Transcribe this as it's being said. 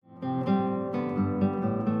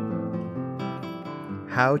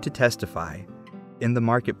How to testify in the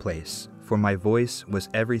marketplace, for my voice was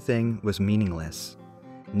everything was meaningless,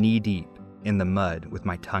 knee-deep in the mud with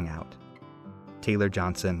my tongue out. Taylor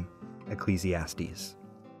Johnson, Ecclesiastes.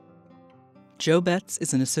 Joe Betz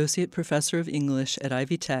is an associate professor of English at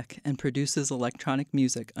Ivy Tech and produces electronic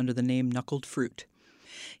music under the name Knuckled Fruit.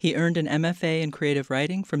 He earned an MFA in creative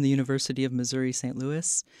writing from the University of Missouri St.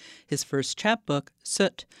 Louis. His first chapbook,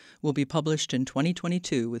 Soot, will be published in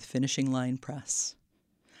 2022 with Finishing Line Press.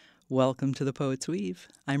 Welcome to the Poet's Weave.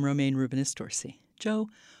 I'm Romaine Rubinis-Dorsey. Joe,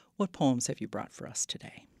 what poems have you brought for us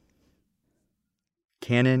today?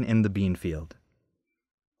 Cannon in the Beanfield.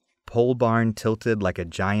 Pole barn tilted like a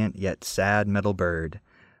giant yet sad metal bird.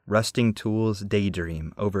 Rusting tools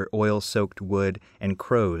daydream over oil-soaked wood, and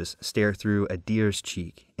crows stare through a deer's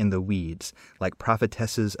cheek in the weeds like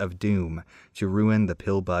prophetesses of doom to ruin the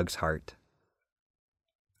pillbug's heart.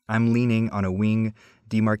 I'm leaning on a wing,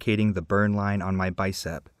 demarcating the burn line on my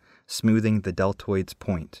bicep, smoothing the deltoid's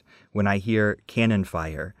point. When I hear cannon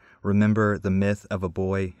fire, remember the myth of a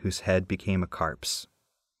boy whose head became a carp's.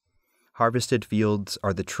 Harvested fields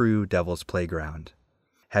are the true devil's playground.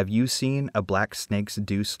 Have you seen a black snake's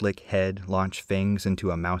dew-slick head launch fangs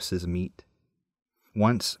into a mouse's meat?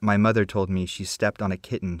 Once, my mother told me she stepped on a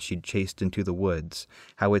kitten she'd chased into the woods,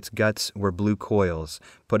 how its guts were blue coils,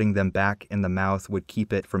 putting them back in the mouth would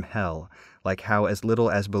keep it from hell, like how as little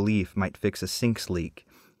as belief might fix a sink's leak.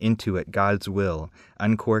 Into it God's will,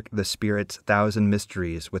 uncork the spirit's thousand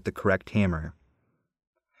mysteries with the correct hammer.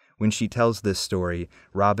 When she tells this story,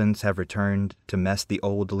 robins have returned to mess the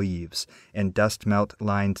old leaves, and dust melt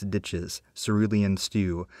lined ditches, cerulean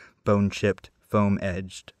stew, bone-chipped,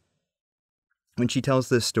 foam-edged. When she tells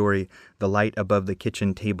this story, the light above the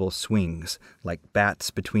kitchen table swings, like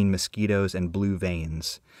bats between mosquitoes and blue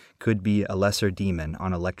veins. Could be a lesser demon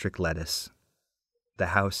on electric lettuce. The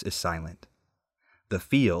house is silent. The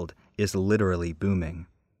field is literally booming.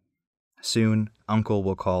 Soon, Uncle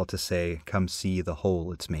will call to say, "Come see the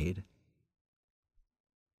hole it's made."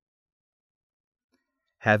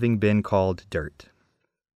 Having been called dirt.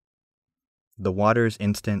 The water's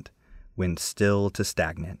instant, when still to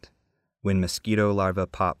stagnant, when mosquito larva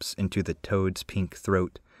pops into the toad's pink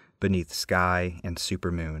throat beneath sky and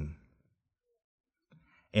supermoon.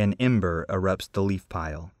 An ember erupts the leaf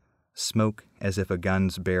pile, smoke as if a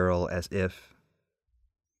gun's barrel, as if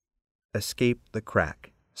escape the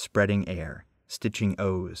crack, spreading air, stitching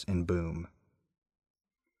O's in boom.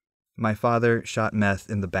 My father shot meth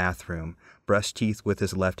in the bathroom, brushed teeth with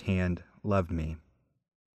his left hand, loved me.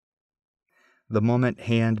 The moment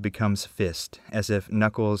hand becomes fist, as if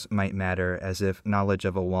knuckles might matter, as if knowledge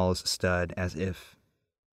of a wall's stud, as if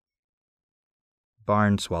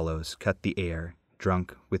barn swallows cut the air,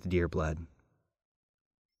 drunk with deer blood.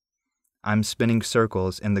 I'm spinning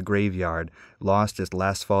circles in the graveyard, lost as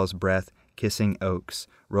last fall's breath, kissing oaks,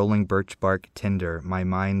 rolling birch bark tinder, my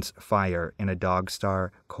mind's fire in a dog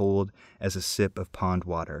star, cold as a sip of pond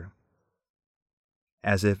water.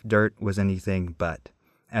 As if dirt was anything but,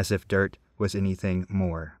 as if dirt was anything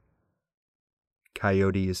more.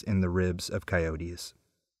 Coyotes in the ribs of coyotes.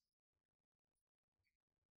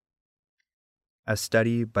 A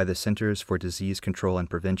study by the Centers for Disease Control and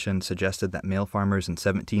Prevention suggested that male farmers in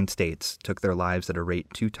 17 states took their lives at a rate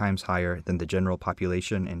 2 times higher than the general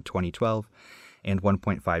population in 2012 and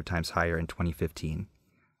 1.5 times higher in 2015.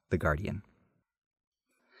 The Guardian.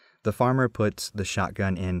 The farmer puts the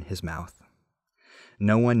shotgun in his mouth.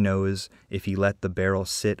 No one knows if he let the barrel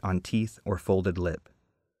sit on teeth or folded lip.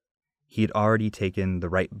 He'd already taken the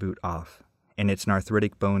right boot off, and it's an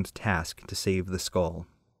arthritic bone's task to save the skull.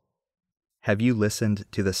 Have you listened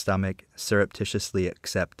to the stomach surreptitiously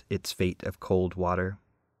accept its fate of cold water?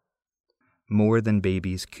 More than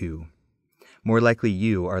babies coo. More likely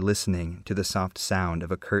you are listening to the soft sound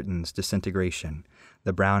of a curtain's disintegration,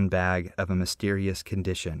 the brown bag of a mysterious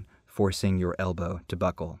condition forcing your elbow to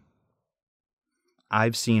buckle.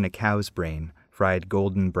 I've seen a cow's brain fried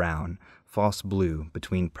golden brown, false blue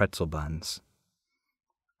between pretzel buns.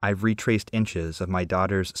 I've retraced inches of my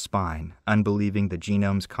daughter's spine, unbelieving the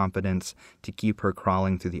genome's confidence to keep her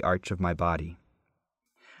crawling through the arch of my body.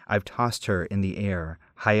 I've tossed her in the air,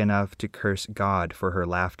 high enough to curse God for her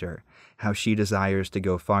laughter, how she desires to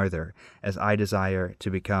go farther, as I desire to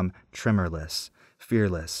become tremorless,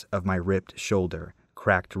 fearless of my ripped shoulder,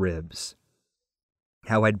 cracked ribs.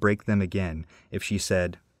 How I'd break them again if she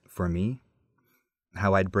said, "For me?"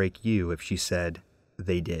 How I'd break you if she said,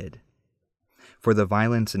 "They did." For the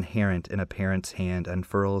violence inherent in a parent's hand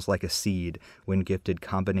unfurls like a seed when gifted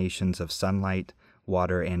combinations of sunlight,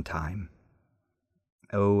 water, and time.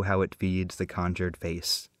 Oh, how it feeds the conjured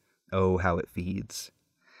face, Oh, how it feeds.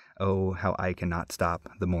 Oh, how I cannot stop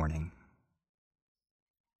the morning.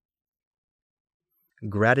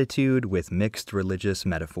 Gratitude with mixed religious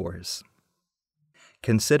metaphors.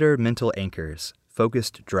 Consider mental anchors,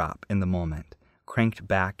 focused drop in the moment, cranked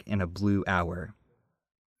back in a blue hour.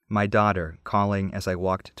 My daughter calling as I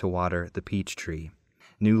walked to water the peach tree,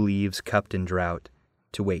 new leaves cupped in drought,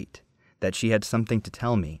 to wait, that she had something to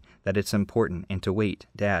tell me, that it's important, and to wait,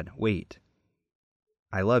 Dad, wait.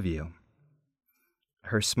 I love you.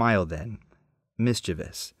 Her smile then,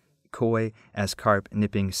 mischievous, coy as carp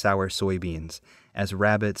nipping sour soybeans, as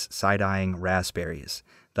rabbits side-eyeing raspberries,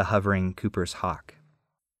 the hovering Cooper's hawk.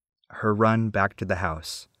 Her run back to the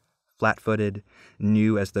house, flat-footed,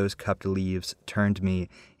 new as those cupped leaves, turned me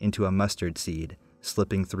into a mustard seed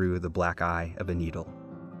slipping through the black eye of a needle.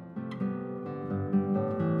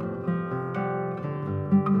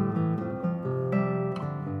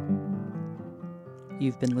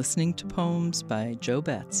 You've been listening to poems by Joe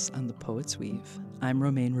Betz on The Poet's Weave. I'm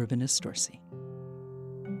Romaine Rubinis-Dorsey.